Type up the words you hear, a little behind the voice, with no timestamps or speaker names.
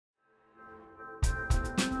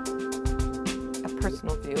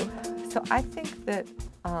personal view. So I think that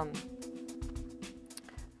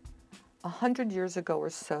 100 years ago or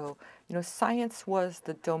so, science was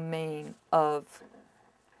the domain of,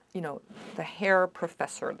 the hair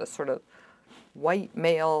professor, the sort of white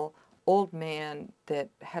male, old man that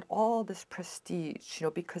had all this prestige,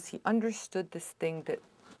 because he understood this thing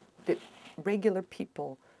that regular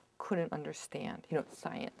people couldn't understand,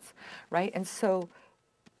 science, right? And so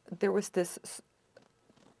there was this,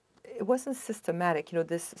 it wasn't systematic,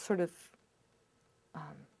 this sort of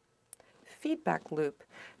feedback loop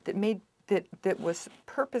that made, that was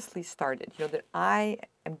purposely started, that I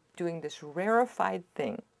am doing this rarefied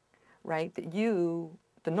thing, right, that you,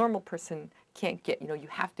 the normal person, can't get. You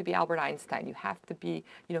have to be Albert Einstein, you have to be,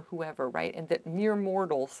 whoever, right, and that mere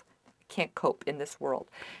mortals can't cope in this world.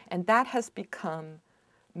 And that has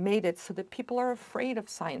made it so that people are afraid of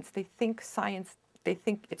science. They think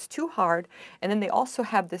it's too hard, and then they also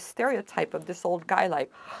have this stereotype of this old guy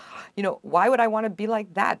like, why would I want to be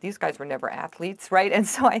like that? These guys were never athletes, right? And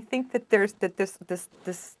so I think that there's this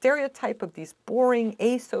stereotype of these boring,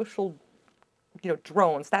 asocial,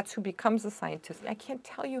 drones. That's who becomes a scientist. I can't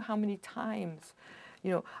tell you how many times,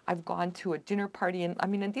 I've gone to a dinner party, and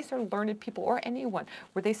and these are learned people, or anyone,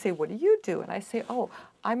 where they say, what do you do? And I say, oh,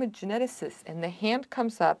 I'm a geneticist. And the hand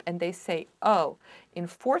comes up, and they say, oh, in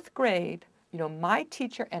 4th grade, my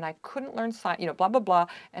teacher, and I couldn't learn science, blah, blah, blah,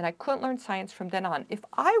 and I couldn't learn science from then on. If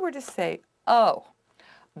I were to say, oh,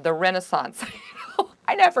 the Renaissance,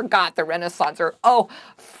 I never got the Renaissance, or, oh,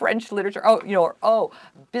 French literature, oh, or, oh,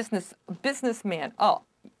 businessman, oh,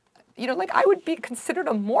 like I would be considered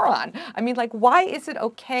a moron. Why is it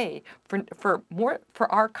okay for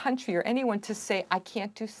our country or anyone to say, I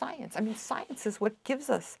can't do science? Science is what gives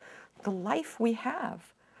us the life we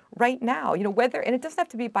have right now, whether, and it doesn't have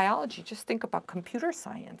to be biology, just think about computer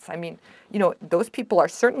science. Those people are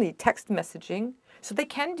certainly text messaging, so they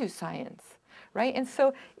can do science, right? And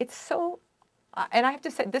so it's so, and I have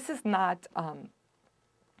to say, this is not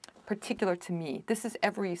particular to me. This is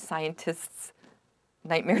every scientist's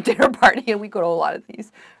nightmare dinner party, and we go to a lot of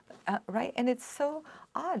these, right? And it's so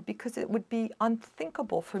odd, because it would be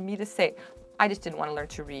unthinkable for me to say, I just didn't want to learn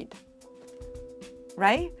to read,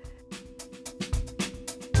 right?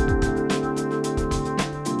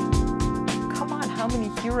 How many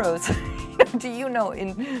heroes do you know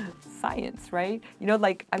in science, right?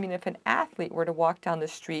 If an athlete were to walk down the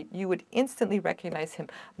street, you would instantly recognize him.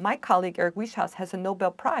 My colleague, Eric Wieshaus, has a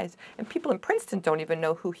Nobel Prize, and people in Princeton don't even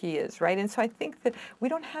know who he is, right? And so I think that we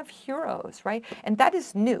don't have heroes, right? And that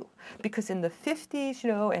is new, because in the 50s,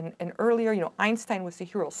 and earlier, Einstein was a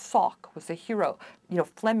hero, Salk was a hero,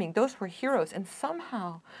 Fleming, those were heroes, and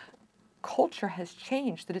somehow culture has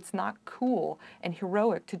changed, that it's not cool and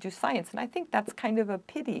heroic to do science. And I think that's kind of a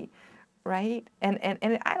pity, right? And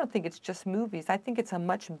I don't think it's just movies. I think it's a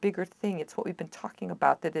much bigger thing. It's what we've been talking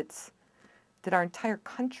about, that our entire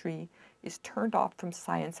country is turned off from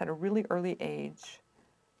science at a really early age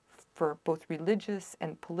for both religious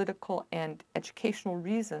and political and educational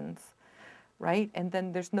reasons, right? And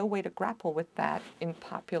then there's no way to grapple with that in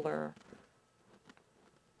popular,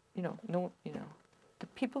 the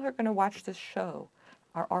people who are going to watch this show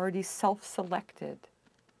are already self-selected,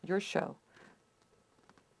 your show,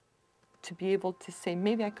 to be able to say,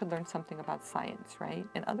 maybe I could learn something about science, right?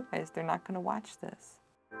 And otherwise, they're not going to watch this.